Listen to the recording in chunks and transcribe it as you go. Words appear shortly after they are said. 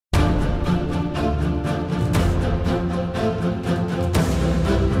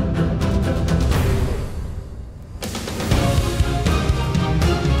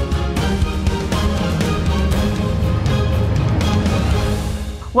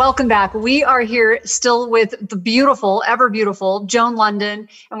Welcome back. We are here still with the beautiful, ever beautiful Joan Lunden,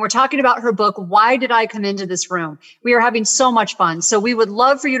 and we're talking about her book, Why Did I Come Into This Room? We are having so much fun. So we would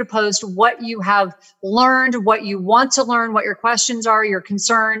love for you to post what you have learned, what you want to learn, what your questions are, your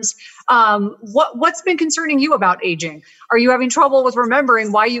concerns. What's been concerning you about aging? Are you having trouble with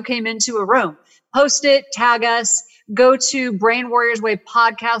remembering why you came into a room? Post it, tag us, go to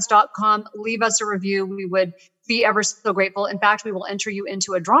brainwarriorswaypodcast.com, leave us a review. We would be ever so grateful. In fact, we will enter you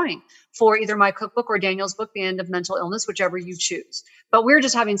into a drawing for either my cookbook or Daniel's book, The End of Mental Illness, whichever you choose. But we're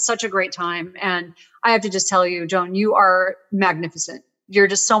just having such a great time. And I have to just tell you, Joan, you are magnificent. You're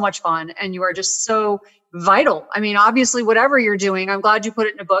just so much fun and you are just so vital. I mean, obviously, whatever you're doing, I'm glad you put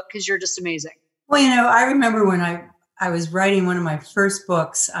it in a book because you're just amazing. Well, I remember when I was writing one of my first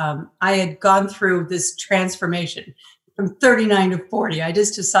books, I had gone through this transformation from 39 to 40. I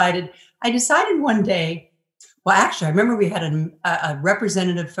decided one day. Well, actually, I remember we had a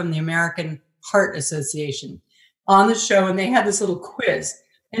representative from the American Heart Association on the show, and they had this little quiz.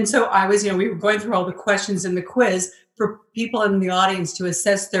 And so I was, we were going through all the questions in the quiz for people in the audience to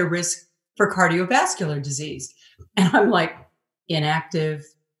assess their risk for cardiovascular disease. And I'm like, inactive,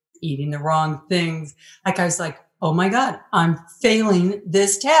 eating the wrong things. Like, I was like, oh my God, I'm failing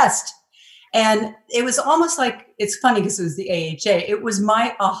this test. And it was almost like, it's funny because it was the AHA. It was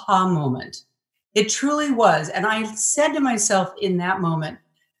my aha moment. It truly was. And I said to myself in that moment,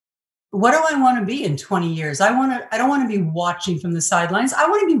 what do I want to be in 20 years? I don't want to be watching from the sidelines. I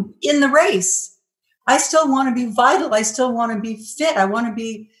want to be in the race. I still want to be vital. I still want to be fit. I want to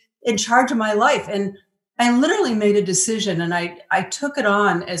be in charge of my life. And I literally made a decision and I took it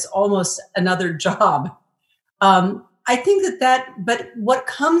on as almost another job. I think but what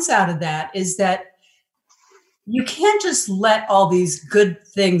comes out of that is that you can't just let all these good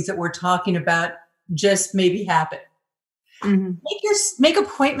things that we're talking about just maybe happen. Mm-hmm. Make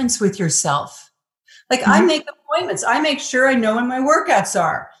appointments with yourself. Like mm-hmm. I make appointments. I make sure I know when my workouts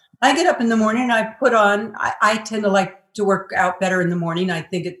are. I get up in the morning and I put on, I tend to like to work out better in the morning. I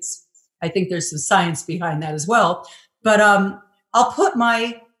think there's some science behind that as well. But I'll put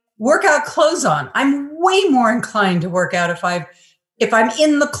my workout clothes on. I'm way more inclined to work out if I'm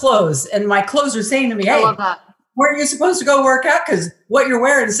in the clothes and my clothes are saying to me, hey, weren't you supposed to go work out? Because what you're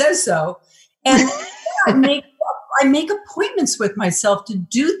wearing says so. And I make appointments with myself to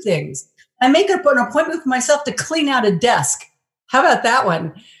do things. I make an appointment with myself to clean out a desk. How about that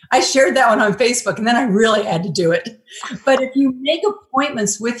one? I shared that one on Facebook and then I really had to do it. But if you make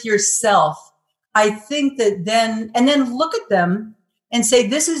appointments with yourself, I think that then look at them and say,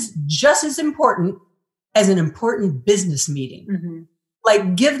 this is just as important as an important business meeting. Mm-hmm.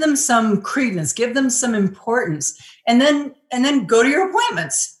 Like give them some credence, give them some importance, and then go to your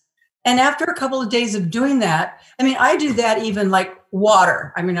appointments. And after a couple of days of doing that, I mean, I do that even like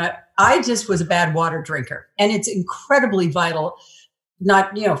water. I mean, I just was a bad water drinker and it's incredibly vital,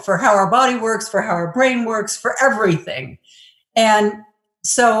 not, for how our body works, for how our brain works, for everything. And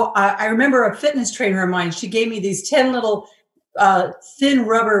so I remember a fitness trainer of mine, she gave me these 10 little thin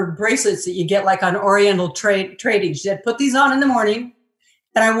rubber bracelets that you get like on Oriental Trading. She said, put these on in the morning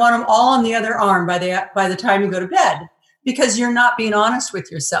and I want them all on the other arm by the time you go to bed. Because you're not being honest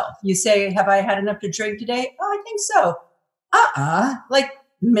with yourself. You say, have I had enough to drink today? Oh, I think so. Like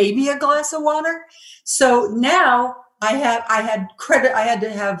maybe a glass of water. So now I had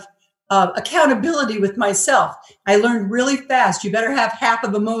to have accountability with myself. I learned really fast. You better have half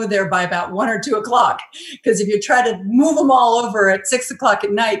of them over there by about 1 or 2 o'clock. Because if you try to move them all over at 6 o'clock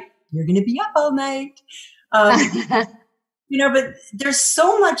at night, you're going to be up all night. But there's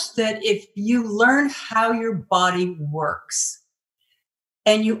so much that if you learn how your body works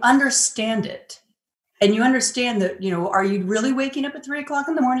and you understand it and you understand that, are you really waking up at 3 o'clock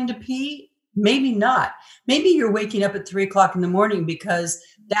in the morning to pee? Maybe not. Maybe you're waking up at 3 o'clock in the morning because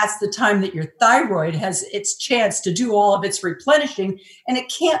that's the time that your thyroid has its chance to do all of its replenishing and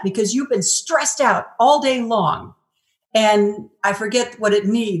it can't because you've been stressed out all day long. And I forget what it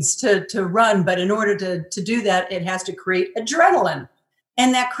needs to run, but in order to do that, it has to create adrenaline.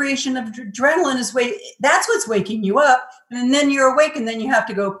 And that creation of adrenaline that's what's waking you up. And then you're awake and then you have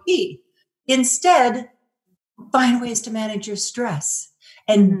to go pee. Instead, find ways to manage your stress.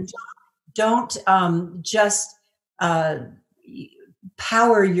 And don't just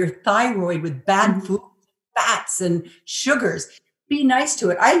power your thyroid with bad food, fats and sugars. Be nice to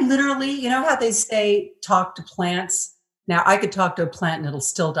it. I literally, how they say, talk to plants. Now, I could talk to a plant and it'll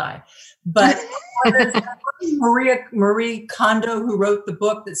still die. But Marie Kondo, who wrote the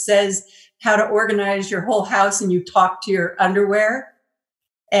book that says how to organize your whole house and you talk to your underwear.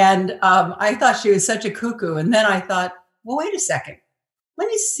 And I thought she was such a cuckoo. And then I thought, well, wait a second. let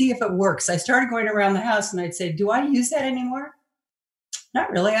me see if it works. I started going around the house and I'd say, do I use that anymore?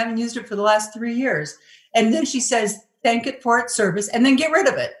 Not really. I haven't used it for the last 3 years. And then she says, thank it for its service and then get rid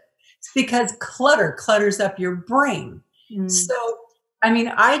of it. It's because clutter clutters up your brain. So, I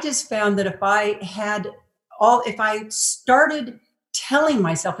mean, I just found that if I started telling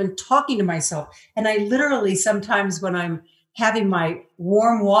myself and talking to myself, and I literally sometimes when I'm having my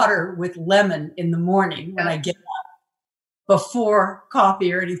warm water with lemon in the morning when I get up before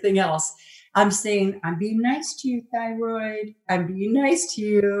coffee or anything else, I'm saying, I'm being nice to you, thyroid. I'm being nice to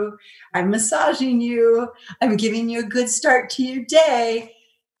you. I'm massaging you. I'm giving you a good start to your day.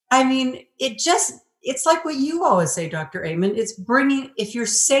 I mean, it's like what you always say, Dr. Amen. If you're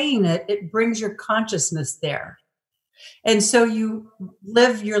saying it, it brings your consciousness there. And so you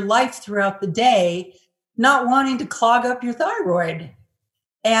live your life throughout the day, not wanting to clog up your thyroid.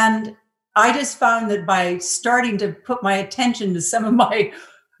 And I just found that by starting to put my attention to some of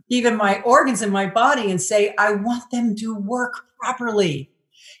even my organs in my body and say, I want them to work properly.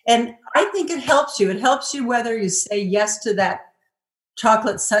 And I think it helps you. It helps you whether you say yes to that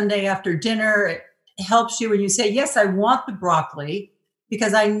chocolate sundae after dinner. It helps you when you say, yes, I want the broccoli,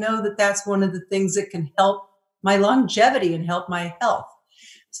 because I know that that's one of the things that can help my longevity and help my health.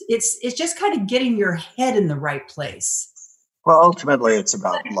 It's just kind of getting your head in the right place. Well, ultimately, it's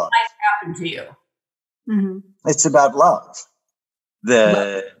about love. Life happened to you. Mm-hmm. It's about love.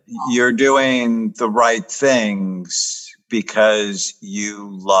 You're doing the right things because you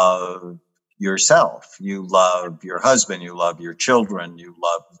love yourself. You love your husband. You love your children. You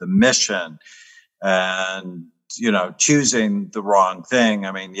love the mission. And, choosing the wrong thing.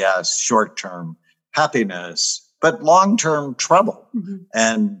 I mean, yes, short-term happiness, but long-term trouble. Mm-hmm.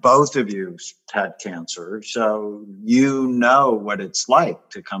 And both of you had cancer. So you know what it's like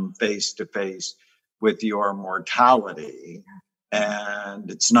to come face to face with your mortality.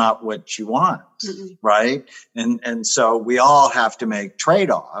 And it's not what you want, mm-hmm. right? And so we all have to make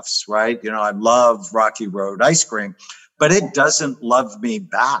trade-offs, right? I love Rocky Road ice cream, but it doesn't love me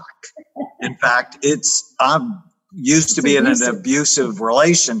back. In fact, I'm used to be in an abusive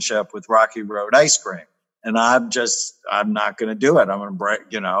relationship with Rocky Road ice cream. And I'm not going to do it. I'm going to break,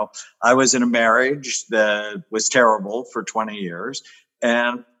 I was in a marriage that was terrible for 20 years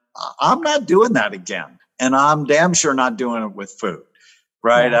and I'm not doing that again. And I'm damn sure not doing it with food,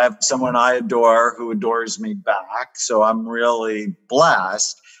 right? Yeah. I have someone I adore who adores me back. So I'm really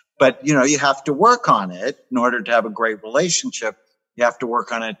blessed, but you have to work on it in order to have a great relationship. You have to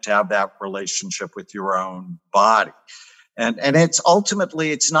work on it to have that relationship with your own body. And it's ultimately,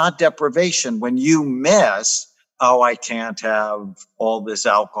 it's not deprivation. When you miss, I can't have all this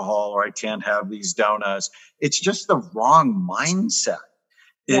alcohol or I can't have these donuts. It's just the wrong mindset.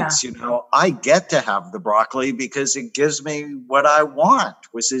 It's, I get to have the broccoli because it gives me what I want,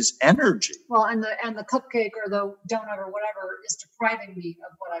 which is energy. Well, and the cupcake or the donut or whatever is depriving me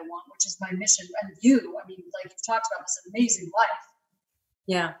of what I want, which is my mission. And like you've talked about this amazing life.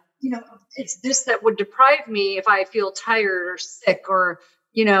 Yeah. It's this that would deprive me if I feel tired or sick or,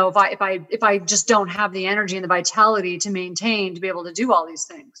 if I just don't have the energy and the vitality to maintain, to be able to do all these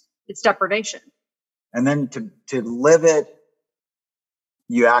things. It's deprivation. And then to live it,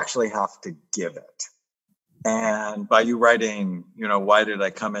 you actually have to give it. And by you writing, why did I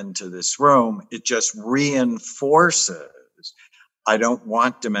come into this room? It just reinforces, I don't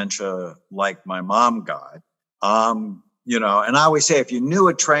want dementia like my mom got. And I always say, if you knew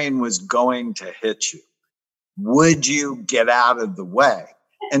a train was going to hit you, would you get out of the way?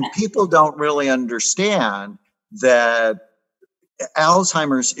 And people don't really understand that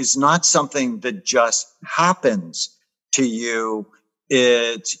Alzheimer's is not something that just happens to you.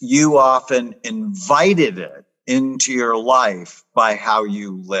 You often invited it into your life by how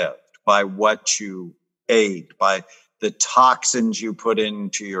you lived, by what you ate, by the toxins you put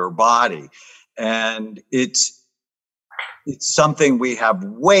into your body. And it's something we have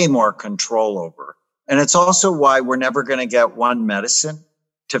way more control over. And it's also why we're never going to get one medicine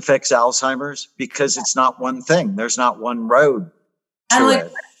to fix Alzheimer's, because it's not one thing. There's not one road to it.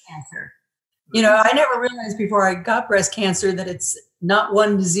 Breast cancer. I never realized before I got breast cancer that it's not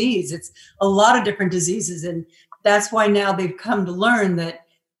one disease. It's a lot of different diseases. And that's why now they've come to learn that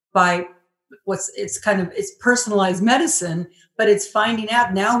it's personalized medicine, but it's finding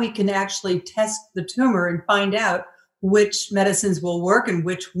out now we can actually test the tumor and find out which medicines will work and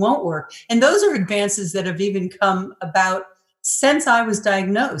which won't work. And those are advances that have even come about since I was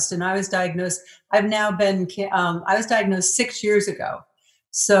diagnosed. And I was diagnosed 6 years ago.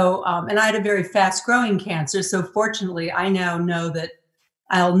 So, and I had a very fast growing cancer. So fortunately, I now know that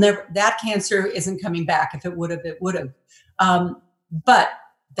that cancer isn't coming back. If it would have, it would have. But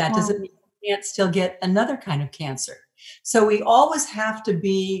that doesn't mean you can't still get another kind of cancer. So we always have to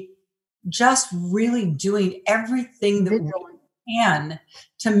be just really doing everything that we can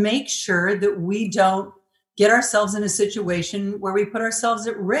to make sure that we don't get ourselves in a situation where we put ourselves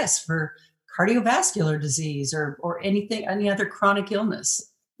at risk for cardiovascular disease or any other chronic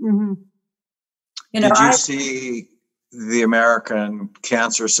illness. Mm-hmm. Did you see the American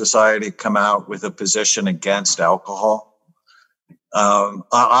Cancer Society come out with a position against alcohol?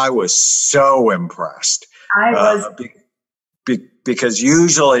 I was so impressed. I was. Because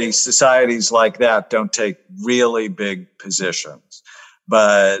usually societies like that don't take really big positions,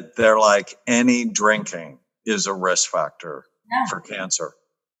 but they're like, any drinking is a risk factor for cancer.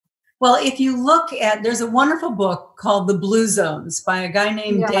 Well, if you look at, there's a wonderful book called The Blue Zones by a guy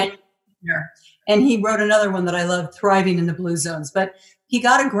named Daniel Wagner, and he wrote another one that I love, Thriving in the Blue Zones. But he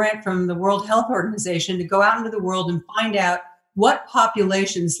got a grant from the World Health Organization to go out into the world and find out what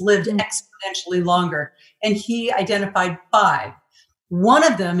populations lived exponentially longer. And he identified 5. One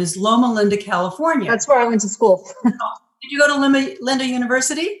of them is Loma Linda, California. That's where I went to school. Did you go to Loma Linda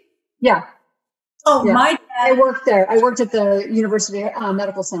University? Yeah. Oh, yeah. My dad. I worked there. I worked at the University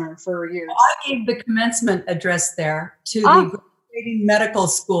Medical Center for years. I gave the commencement address there to the graduating medical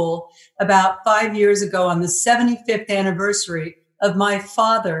school about 5 years ago on the 75th anniversary of my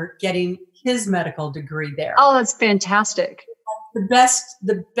father getting his medical degree there. Oh, that's fantastic.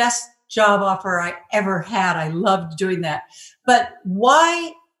 The best job offer I ever had. I loved doing that. But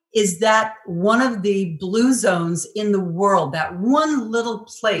why is that one of the blue zones in the world, that one little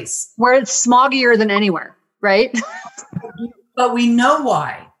place? Where it's smoggier than anywhere, right? But we know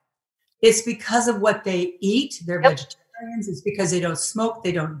why. It's because of what they eat. They're vegetarians. It's because they don't smoke.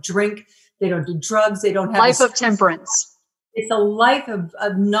 They don't drink. They don't do drugs. They don't have life of temperance. It's a life of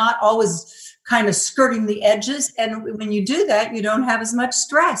not always kind of skirting the edges. And when you do that, you don't have as much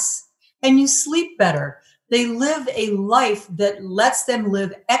stress and you sleep better. They live a life that lets them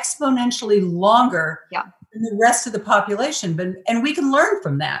live exponentially longer than the rest of the population. And we can learn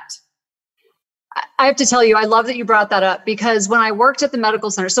from that. I have to tell you, I love that you brought that up, because when I worked at the medical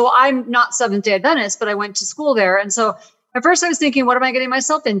center, so I'm not Seventh-day Adventist, but I went to school there. And so at first I was thinking, what am I getting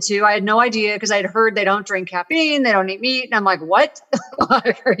myself into? I had no idea, because I had heard they don't drink caffeine, they don't eat meat. And I'm like, what?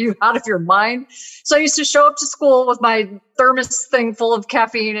 Are you out of your mind? So I used to show up to school with my thermos thing full of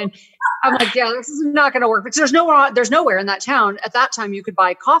caffeine. And I'm like, yeah, this is not going to work. Because there's nowhere in that town at that time you could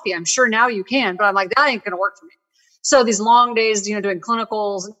buy coffee. I'm sure now you can, but I'm like, that ain't going to work for me. So these long days, doing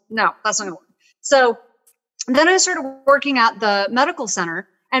clinicals, no, that's not going to work. So then I started working at the medical center.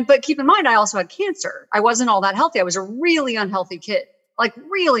 But keep in mind, I also had cancer. I wasn't all that healthy. I was a really unhealthy kid, like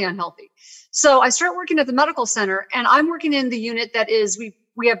really unhealthy. So I started working at the medical center, and I'm working in the unit that is,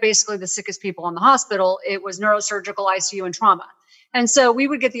 we have basically the sickest people in the hospital. It was neurosurgical, ICU, and trauma. And so we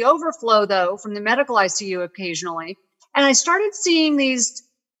would get the overflow, though, from the medical ICU occasionally. And I started seeing these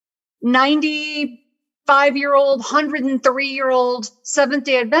 95-year-old, 103-year-old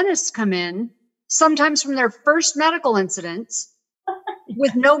Seventh-day Adventists come in, sometimes from their first medical incidents,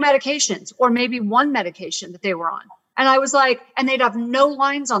 with no medications, or maybe one medication that they were on. And I was like, and they'd have no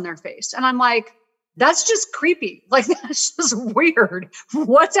lines on their face. And I'm like, that's just creepy. Like, that's just weird.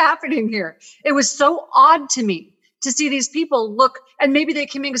 What's happening here? It was so odd to me to see these people look, and maybe they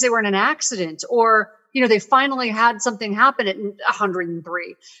came in because they were in an accident, or, they finally had something happen at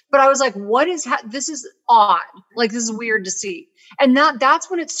 103. But I was like, this is odd. Like, this is weird to see. And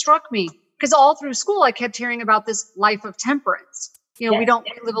that's when it struck me, because all through school, I kept hearing about this life of temperance. We don't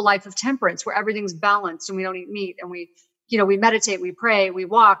live a life of temperance where everything's balanced and we don't eat meat, and we meditate, we pray, we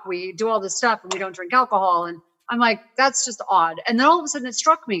walk, we do all this stuff, and we don't drink alcohol. And I'm like, that's just odd. And then all of a sudden it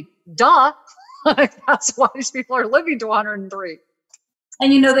struck me, duh, that's why these people are living to 103.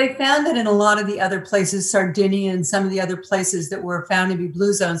 And, they found that in a lot of the other places, Sardinia and some of the other places that were found to be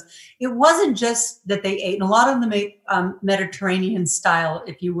blue zones, it wasn't just that they ate, and a lot of them ate Mediterranean style,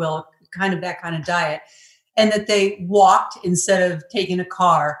 if you will, that kind of diet, and that they walked instead of taking a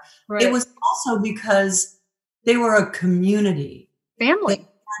car. Right. It was also because they were a community. Family. They had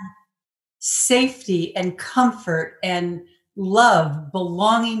safety and comfort and love,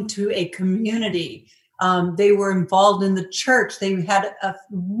 belonging to a community. They were involved in the church. They had a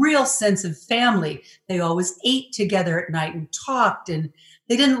real sense of family. They always ate together at night and talked, and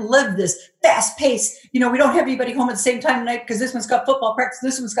they didn't live this fast pace. We don't have anybody home at the same time at night because this one's got football practice,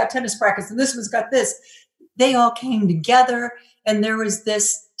 this one's got tennis practice, and this one's got this. They all came together, and there was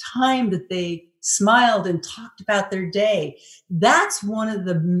this time that they smiled and talked about their day. That's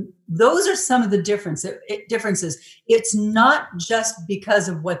those are some of the differences. It's not just because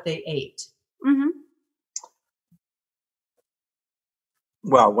of what they ate. Mm-hmm.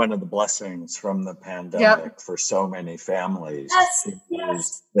 Well, one of the blessings from the pandemic for so many families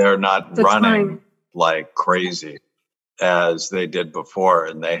is they're not running like crazy as they did before,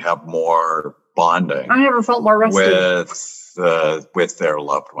 and they have more bonding. I never felt more rested with their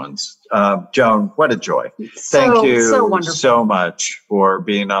loved ones. Joan, what a joy. Thank you so much for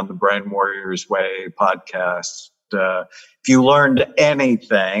being on the Brain Warriors Way podcast. If you learned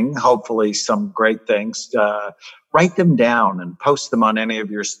anything, hopefully some great things, write them down and post them on any of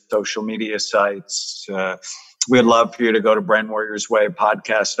your social media sites. We'd love for you to go to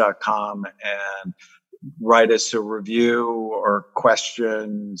brainwarriorswaypodcast.com and write us a review or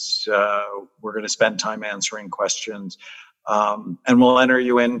questions. We're going to spend time answering questions. And we'll enter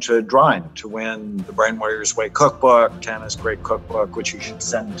you into drawing to win the Brain Warriors Way cookbook, Tana's great cookbook, which you should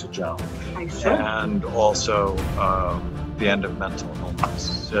send to Joan. I should. And also The End of Mental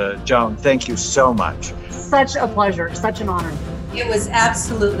Illness. Joan, thank you so much. Such a pleasure. Such an honor. It was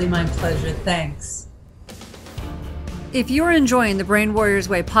absolutely my pleasure. Thanks. If you're enjoying the Brain Warriors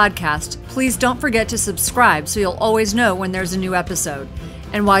Way podcast, please don't forget to subscribe so you'll always know when there's a new episode.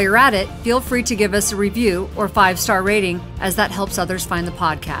 And while you're at it, feel free to give us a review or 5-star rating, as that helps others find the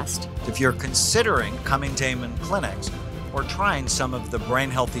podcast. If you're considering coming to Amen Clinics or trying some of the brain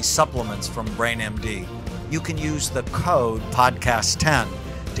healthy supplements from BrainMD, you can use the code podcast10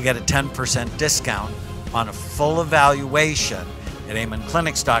 to get a 10% discount on a full evaluation at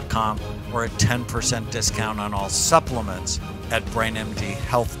amenclinics.com or a 10% discount on all supplements at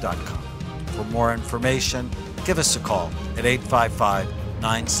brainmdhealth.com. For more information, give us a call at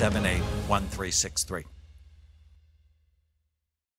 855-978-1363.